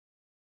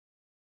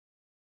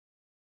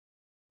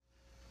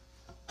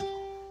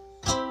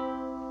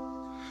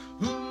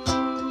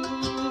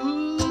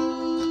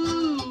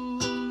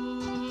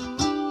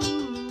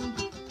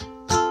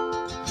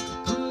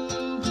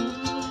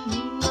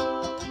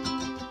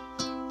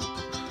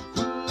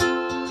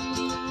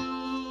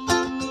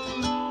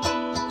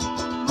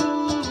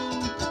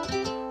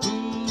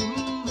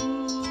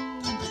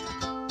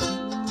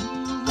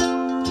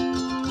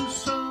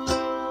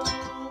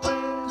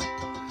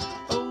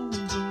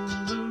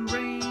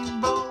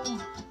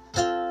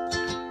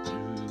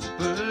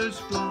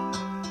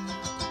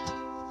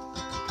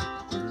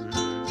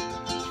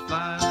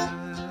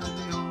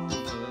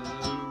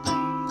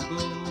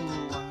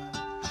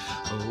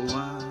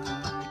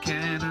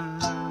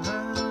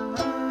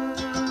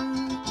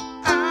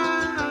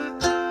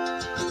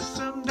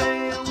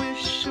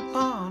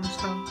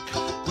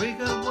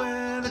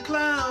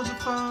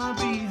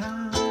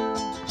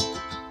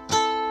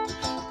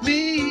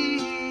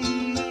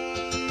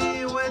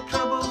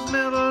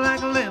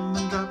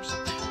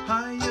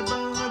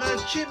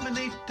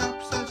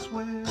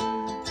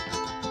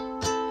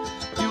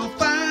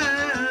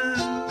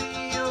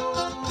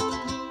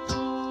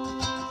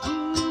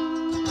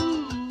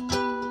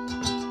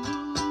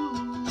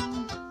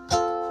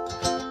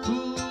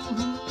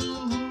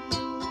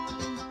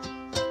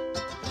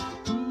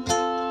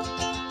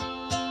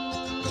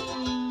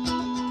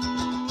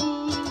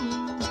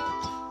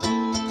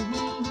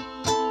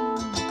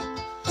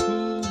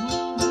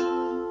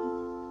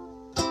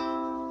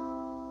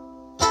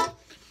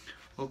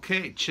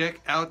Okay,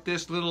 check out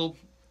this little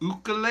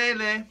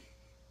ukulele.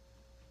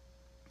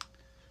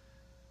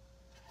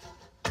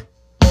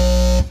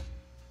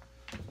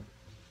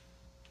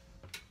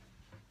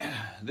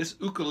 This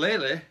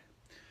ukulele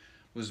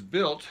was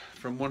built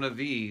from one of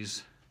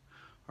these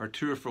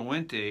Arturo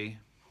Fuente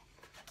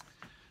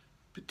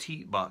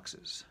Petit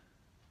boxes.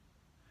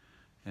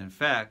 And in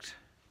fact,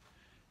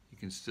 you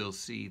can still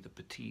see the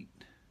Petit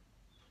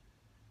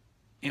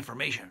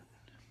information.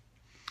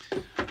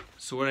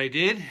 So what I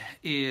did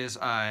is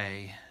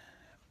I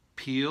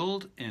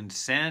peeled and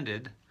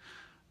sanded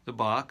the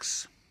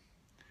box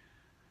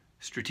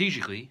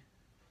strategically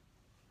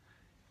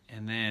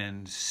and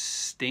then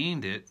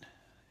stained it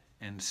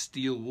and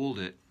steel wooled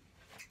it.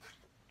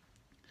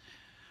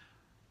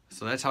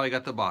 So that's how I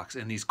got the box.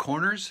 And these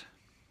corners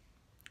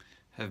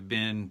have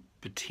been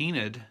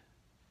patinaed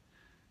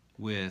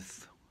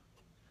with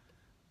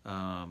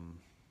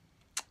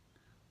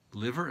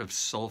liver of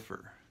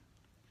sulfur,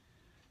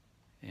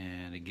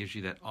 and it gives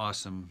you that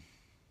awesome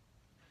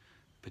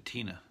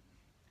patina.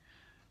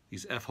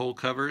 These F-hole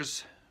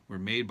covers were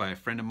made by a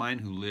friend of mine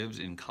who lives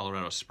in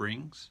Colorado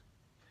Springs,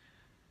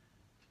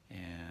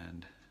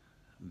 and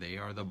they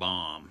are the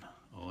bomb.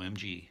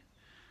 OMG.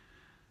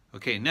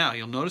 Okay, now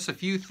you'll notice a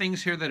few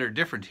things here that are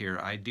different here.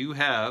 I do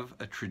have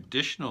a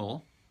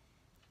traditional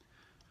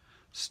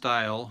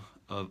style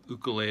of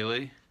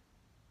ukulele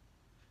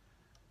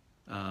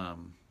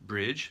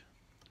bridge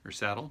or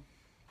saddle,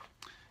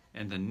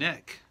 and the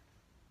neck,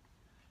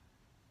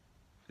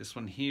 this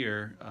one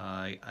here,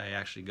 I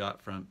actually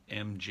got from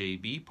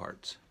MJB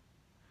parts,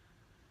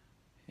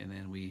 and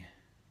then we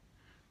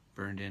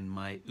burned in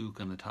my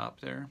ook on the top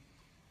there.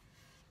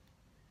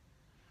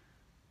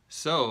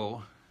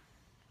 So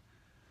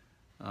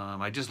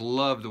I just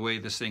love the way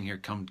this thing here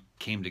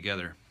came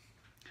together.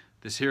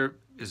 This here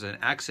is an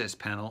access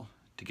panel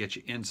to get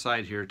you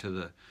inside here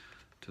to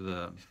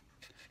the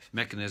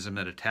mechanism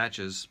that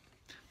attaches.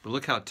 But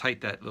look how tight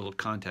that little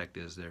contact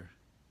is there.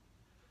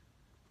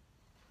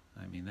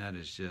 I mean, that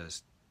is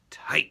just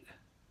tight.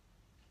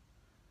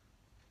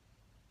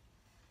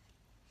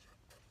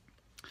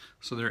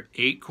 So there are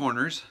 8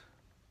 corners.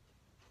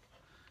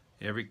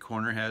 Every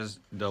corner has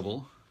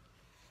double,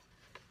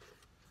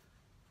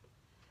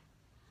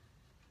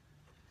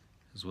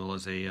 as well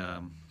as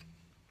a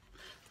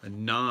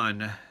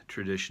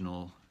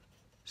non-traditional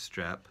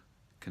strap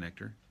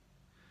connector.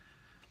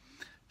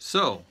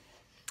 So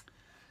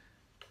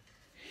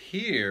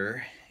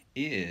here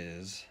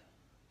is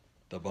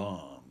the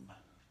bomb.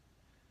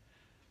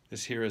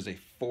 This here is a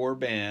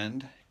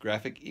 4-band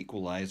Graphic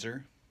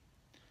Equalizer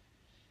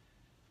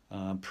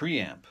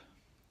preamp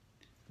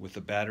with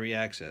the battery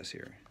access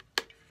here.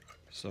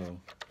 So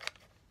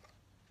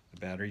the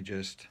battery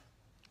just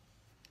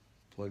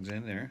plugs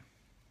in there.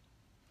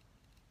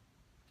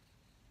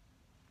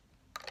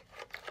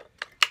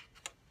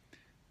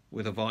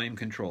 With a volume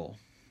control,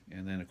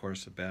 and then of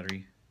course the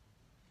battery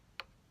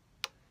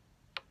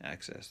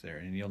access there.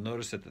 And you'll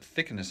notice that the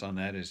thickness on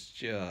that is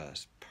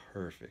just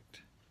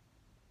perfect.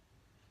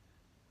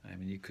 I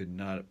mean, you could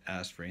not have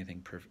asked for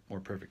anything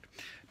more perfect.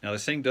 Now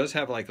this thing does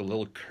have like a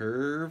little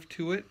curve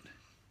to it,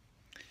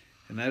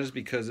 and that is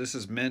because this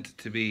is meant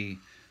to be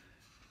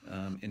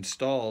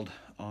installed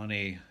on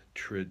a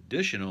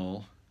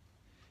traditional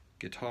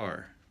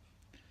guitar,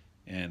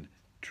 and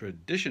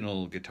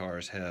traditional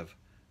guitars have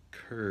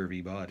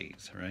curvy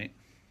bodies, right?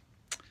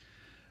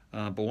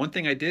 But one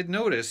thing I did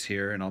notice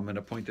here, and I'm going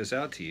to point this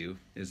out to you,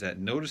 is that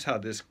notice how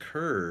this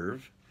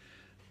curve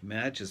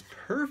matches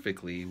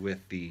perfectly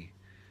with the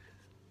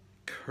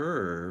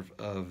curve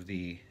of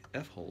the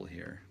F-hole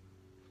here.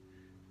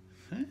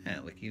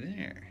 Looky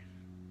there.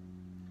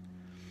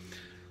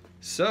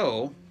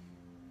 So,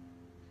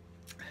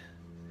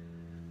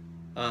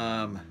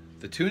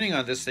 the tuning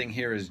on this thing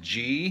here is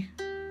G,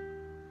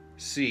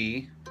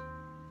 C,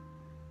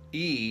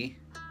 E,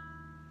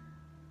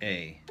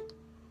 A.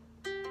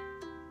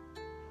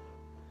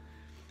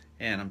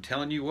 And I'm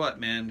telling you what,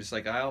 man, it's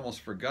like I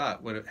almost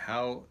forgot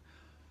how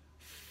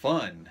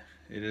fun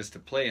it is to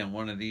play on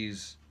one of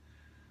these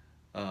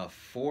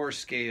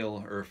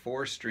 4-scale or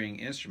 4-string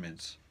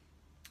instruments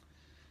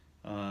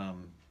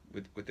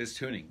with this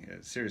tuning.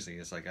 Seriously,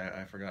 it's like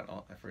I forgot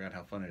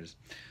how fun it is.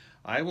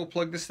 I will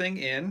plug this thing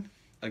in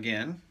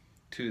again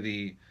to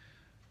the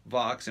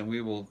Vox, and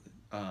we will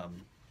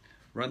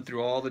run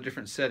through all the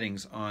different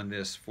settings on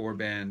this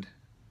 4-band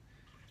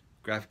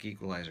Graphic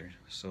Equalizer.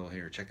 So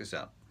here, check this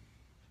out.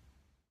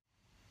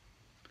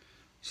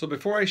 So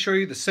before I show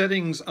you the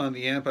settings on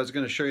the amp, I was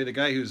going to show you the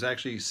guy who's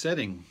actually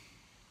setting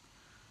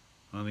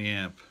on the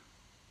amp.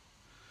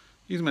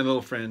 He's my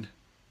little friend.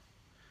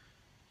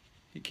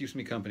 He keeps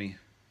me company.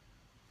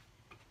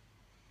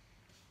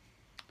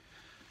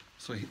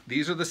 So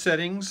these are the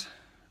settings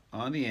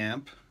on the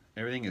amp.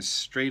 Everything is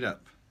straight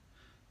up.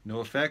 No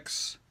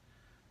effects,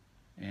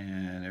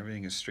 and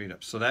everything is straight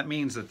up. So that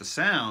means that the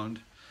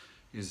sound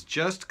is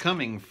just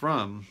coming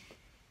from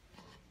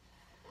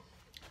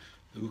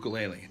the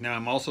ukulele. Now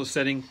I'm also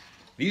setting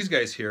these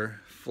guys here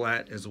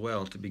flat as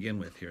well to begin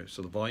with here.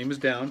 So the volume is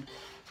down.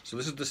 So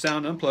this is the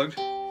sound unplugged.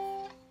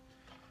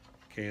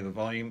 Okay, the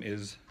volume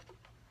is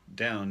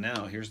down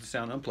now. Here's the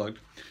sound unplugged.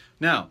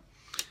 Now,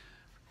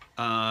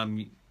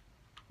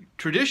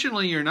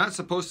 traditionally you're not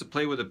supposed to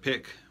play with a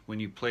pick when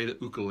you play the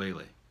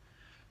ukulele.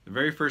 The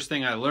very first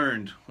thing I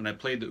learned when I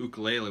played the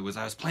ukulele was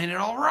I was playing it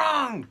all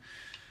wrong.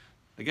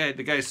 The guy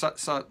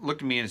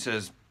looked at me and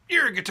says,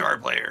 "You're a guitar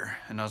player,"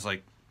 and I was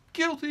like,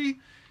 "Guilty."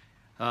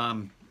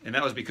 And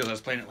that was because I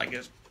was playing it like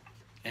this.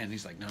 And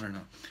he's like, "No, no, no,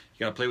 you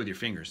gotta play with your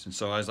fingers." And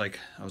so I was like,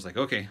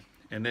 "Okay."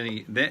 And then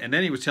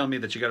he was telling me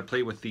that you gotta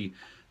play with the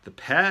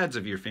pads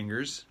of your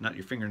fingers, not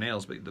your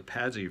fingernails, but the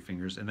pads of your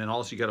fingers. And then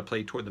also you gotta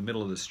play toward the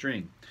middle of the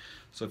string.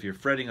 So if you're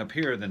fretting up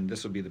here, then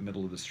this would be the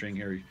middle of the string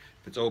here.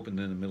 If it's open,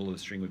 then the middle of the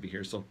string would be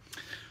here. So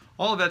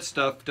all of that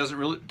stuff doesn't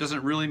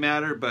really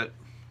matter, but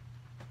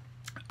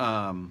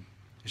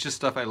it's just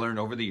stuff I learned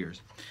over the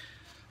years.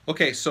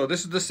 Okay, so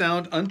this is the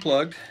sound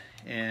unplugged,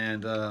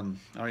 and I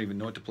don't even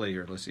know what to play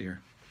here. Let's see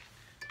here.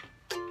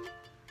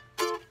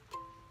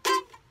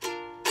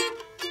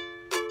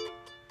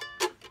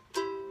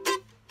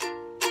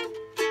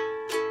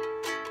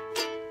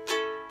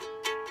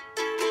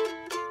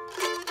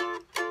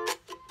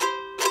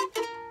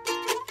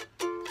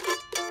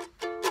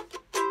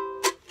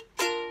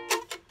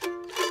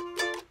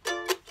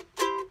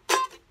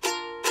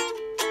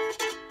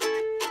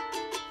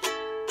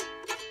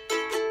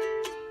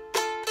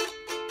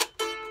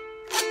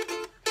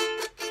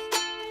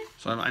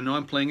 So I know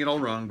I'm playing it all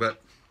wrong,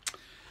 but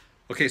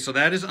okay, so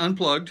that is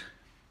unplugged.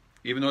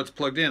 Even though it's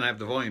plugged in, I have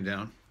the volume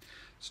down.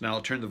 So now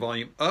I'll turn the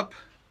volume up.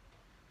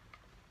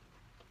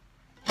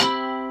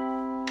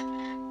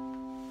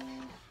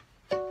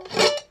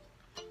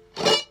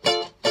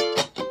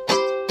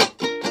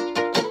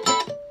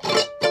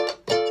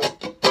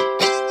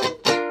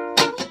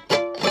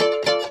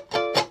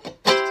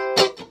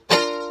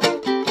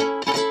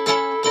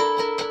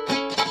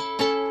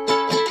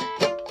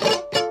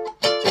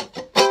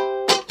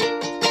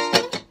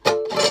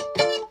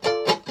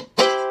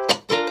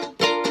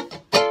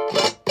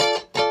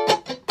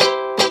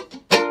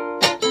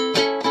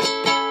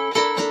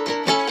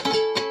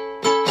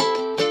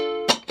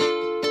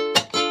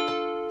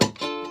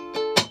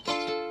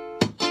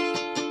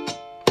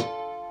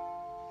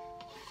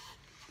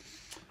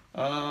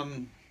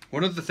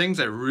 One of the things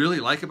I really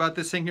like about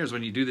this thing here is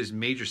when you do these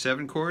major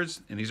 7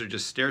 chords, and these are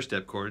just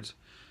stair-step chords,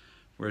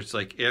 where it's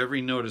like every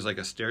note is like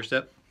a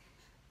stair-step.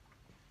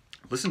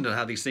 Listen to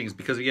how these things,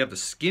 because you have the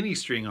skinny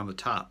string on the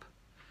top.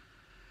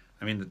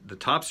 I mean, the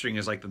top string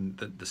is like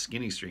the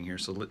skinny string here.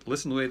 So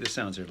listen to the way this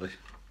sounds here.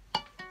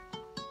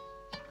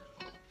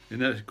 Isn't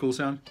that a cool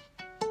sound?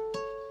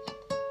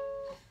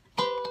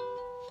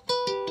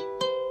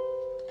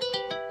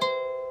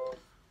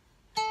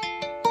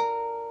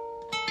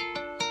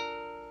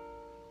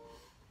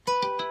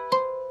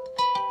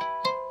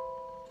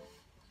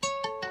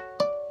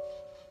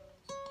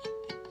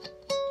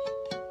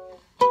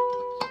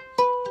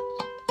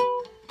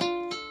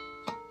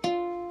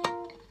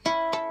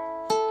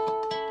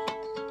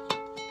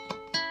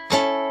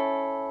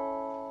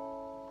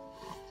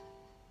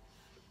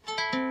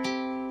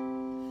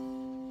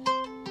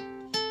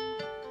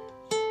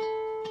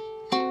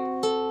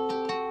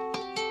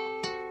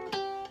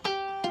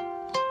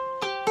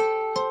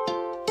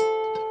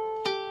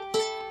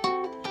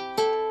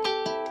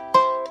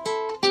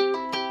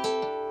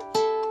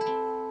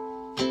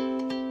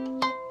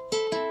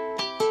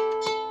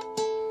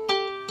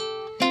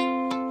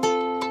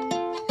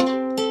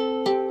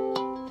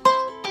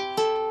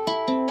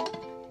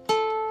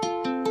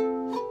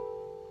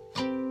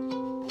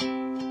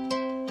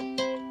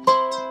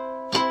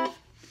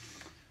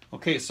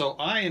 Okay, so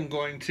I am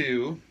going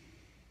to,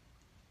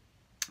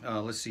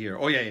 let's see here.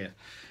 Oh yeah.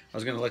 I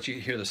was going to let you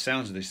hear the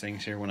sounds of these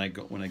things here when I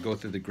go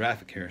through the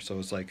graphic here. So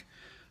it's like,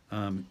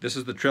 this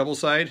is the treble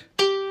side,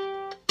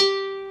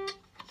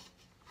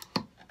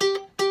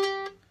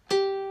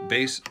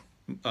 bass,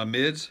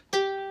 mids,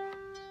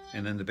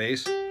 and then the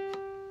bass.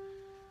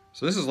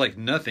 So this is like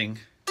nothing.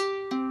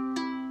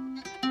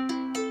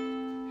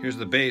 Here's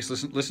the bass.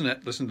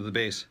 Listen to the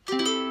bass.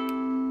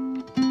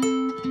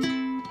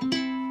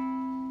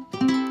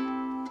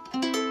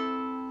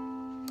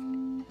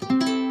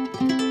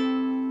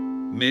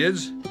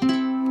 Mids,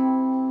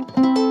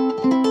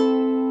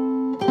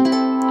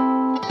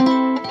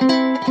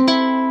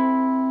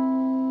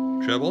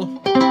 treble.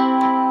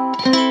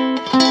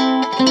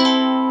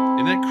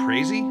 Isn't that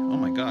crazy? Oh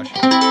my gosh.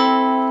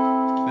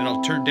 Then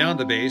I'll turn down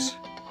the bass,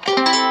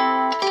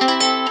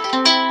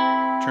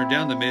 turn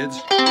down the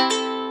mids,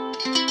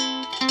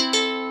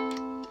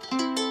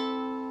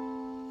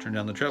 turn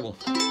down the treble.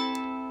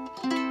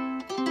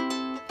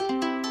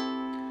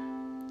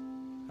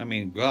 I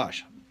mean,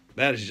 gosh.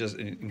 That is just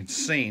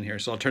insane here.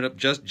 So I'll turn up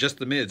just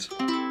the mids.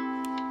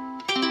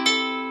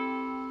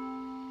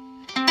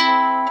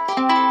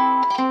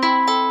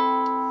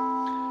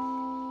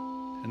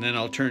 And then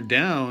I'll turn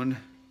down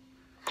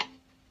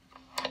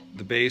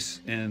the bass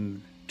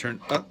and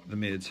turn up the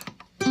mids.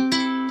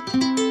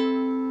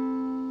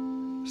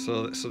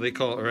 So they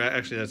call, or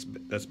actually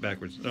that's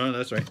backwards. No,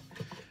 that's right.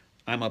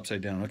 I'm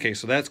upside down. Okay,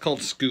 so that's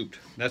called scooped.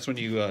 That's when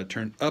you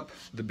turn up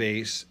the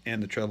bass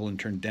and the treble and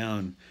turn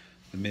down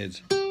the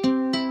mids.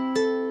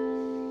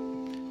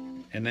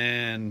 And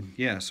then,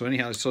 yeah, so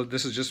anyhow, so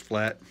this is just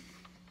flat.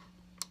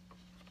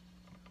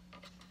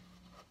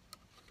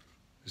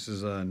 This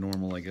is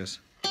normal, I guess,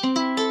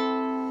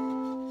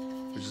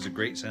 which is a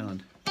great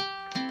sound.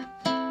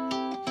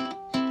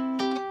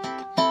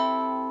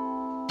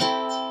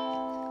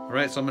 All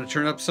right, so I'm going to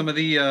turn up some of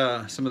the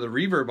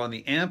reverb on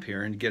the amp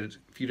here and get a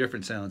few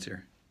different sounds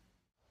here.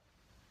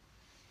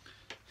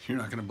 You're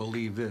not going to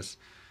believe this.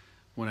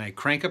 When I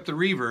crank up the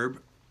reverb,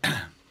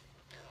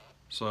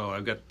 so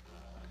I've got,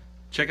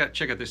 check out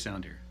this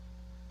sound here.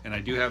 And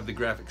I do have the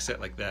graphics set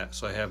like that.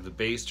 So I have the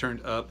bass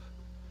turned up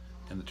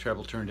and the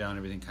treble turned down,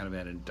 everything kind of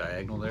at a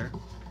diagonal there.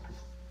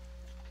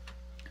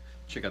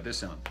 Check out this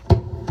sound.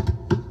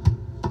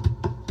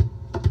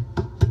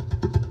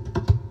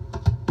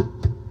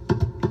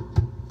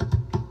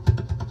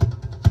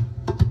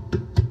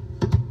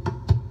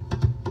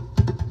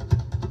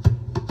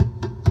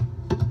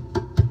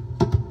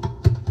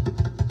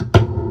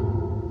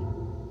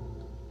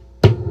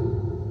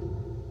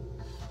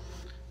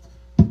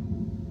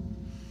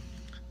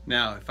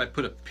 Now, if I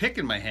put a pick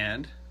in my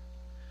hand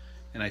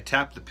and I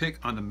tap the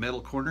pick on the metal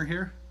corner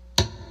here,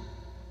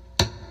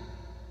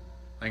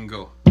 I can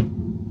go.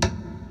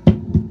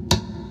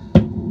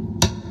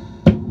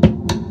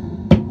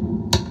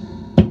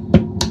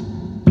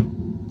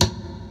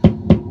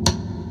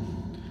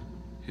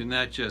 Isn't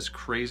that just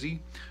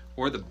crazy?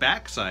 Or the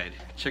back side.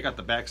 Check out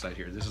the back side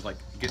here. This is like,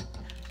 get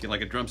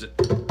like a drum set.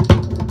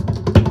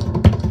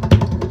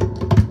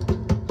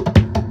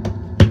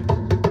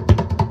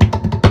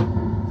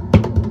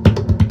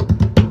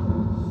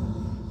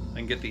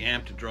 Get the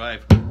amp to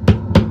drive.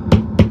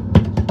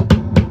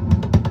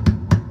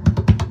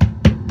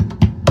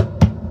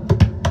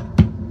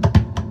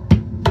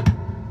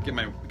 Get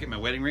my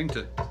wedding ring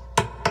to.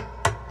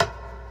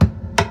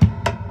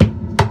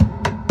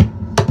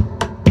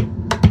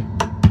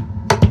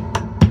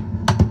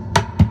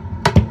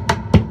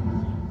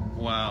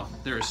 Wow,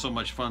 there is so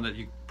much fun that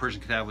a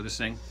person could have with this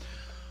thing.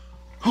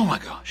 Oh my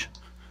gosh.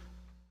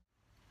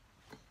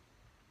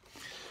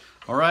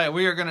 All right,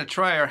 we are going to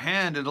try our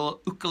hand at a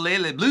little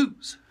ukulele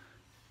blues.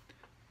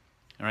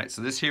 All right,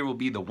 so this here will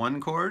be the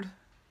 1 chord.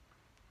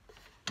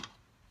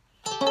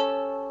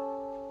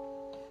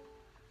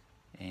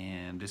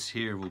 And this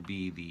here will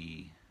be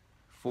the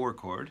 4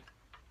 chord.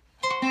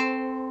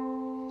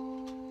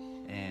 And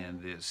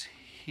this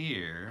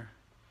here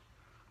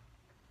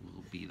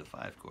will be the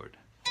 5 chord.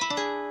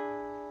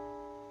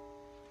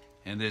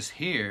 And this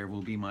here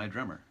will be my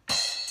drummer.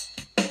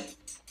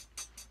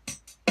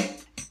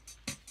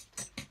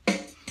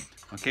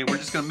 Okay, we're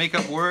just gonna make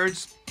up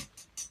words,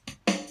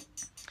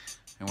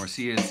 and we'll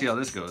see how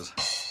this goes.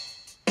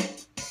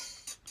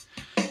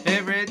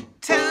 Every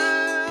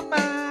time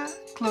I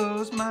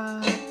close my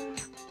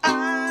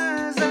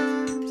eyes,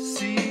 I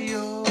see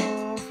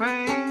your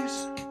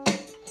face.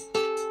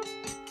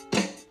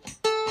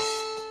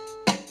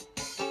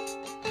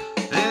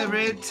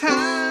 Every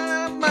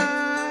time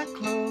I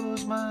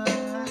close my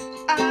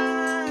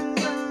eyes,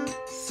 I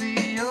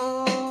see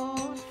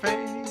your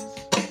face.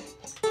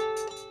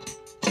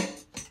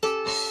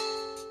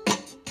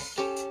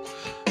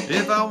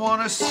 If I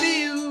want to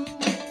see you,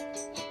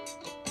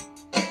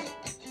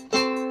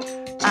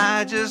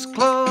 I just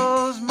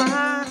close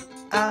my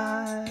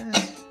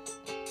eyes.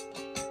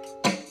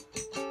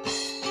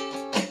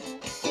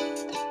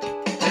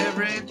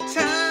 Every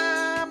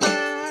time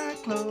I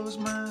close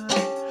my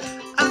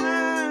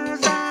eyes,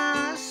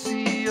 I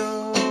see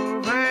your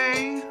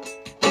face.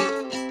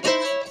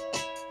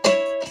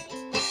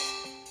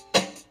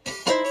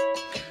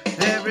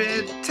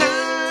 Every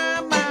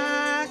time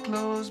I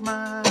close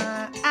my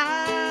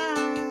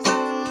eyes,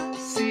 I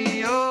see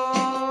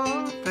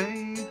your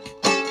face.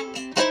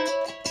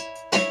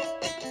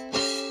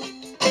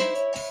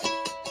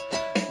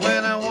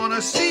 When I want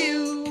to see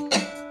you,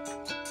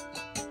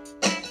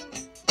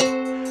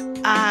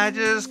 I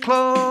just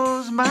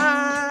close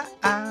my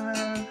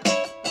eyes.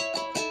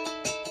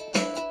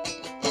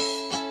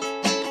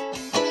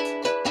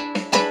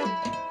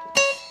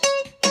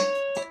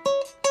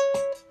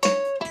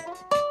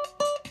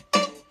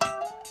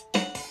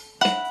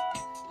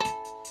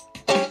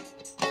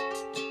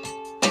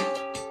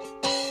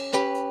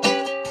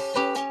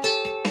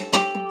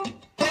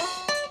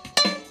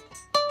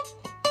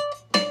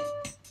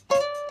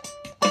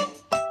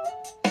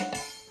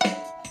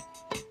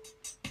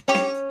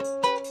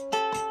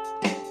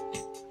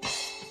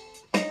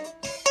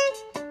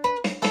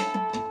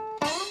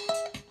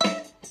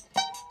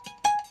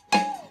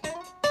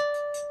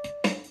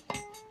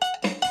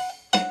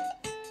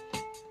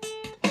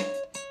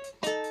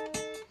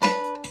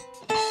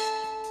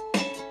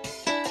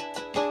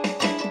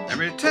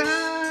 Every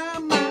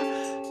time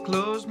I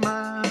close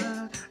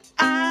my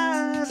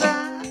eyes,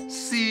 I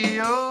see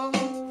your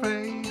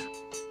face.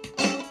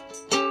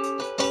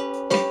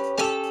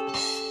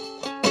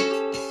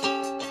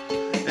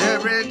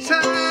 Every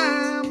time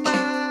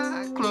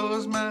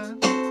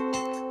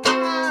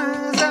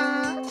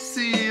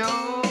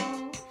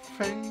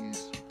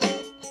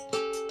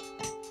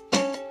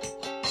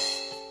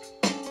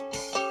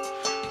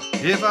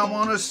If I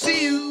want to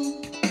see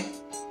you,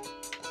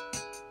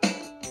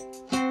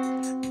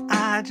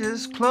 I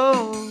just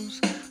close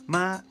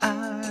my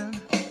eyes.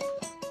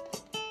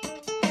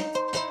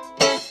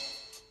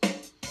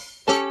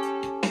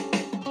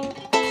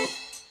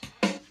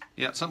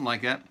 Yeah, something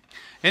like that.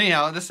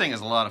 Anyhow, this thing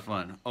is a lot of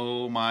fun.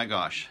 Oh my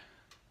gosh.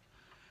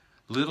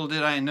 Little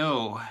did I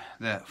know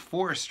that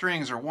 4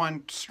 strings are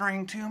 1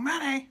 string too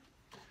many.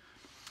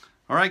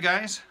 Alright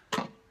guys.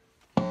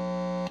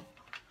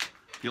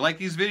 If you like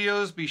these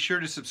videos, be sure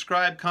to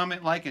subscribe,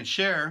 comment, like, and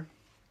share.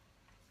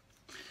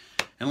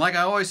 And like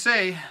I always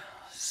say,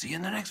 see you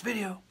in the next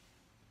video.